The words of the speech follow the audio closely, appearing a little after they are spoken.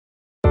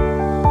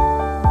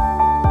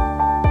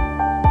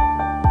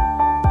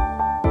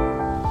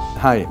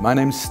Hi, my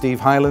name's Steve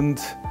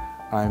Hyland.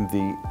 I'm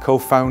the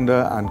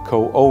co-founder and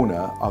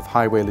co-owner of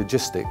Hyway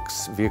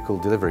Logistics vehicle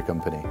delivery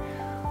company.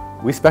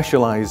 We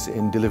specialise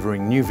in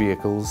delivering new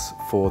vehicles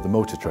for the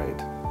motor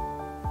trade.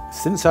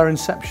 Since our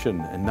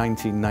inception in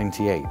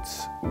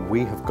 1998,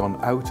 we have gone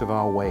out of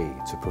our way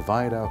to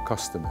provide our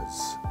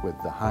customers with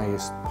the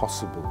highest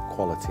possible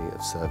quality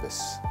of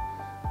service.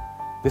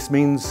 This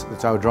means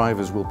that our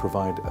drivers will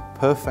provide a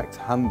perfect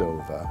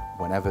handover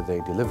whenever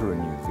they deliver a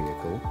new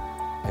vehicle,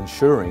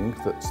 ensuring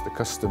that the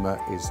customer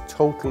is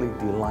totally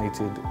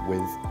delighted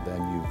with their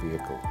new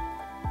vehicle.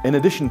 In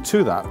addition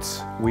to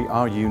that, we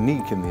are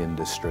unique in the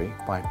industry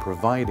by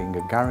providing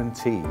a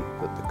guarantee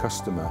that the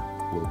customer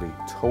will be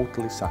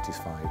totally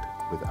satisfied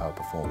with our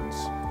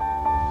performance.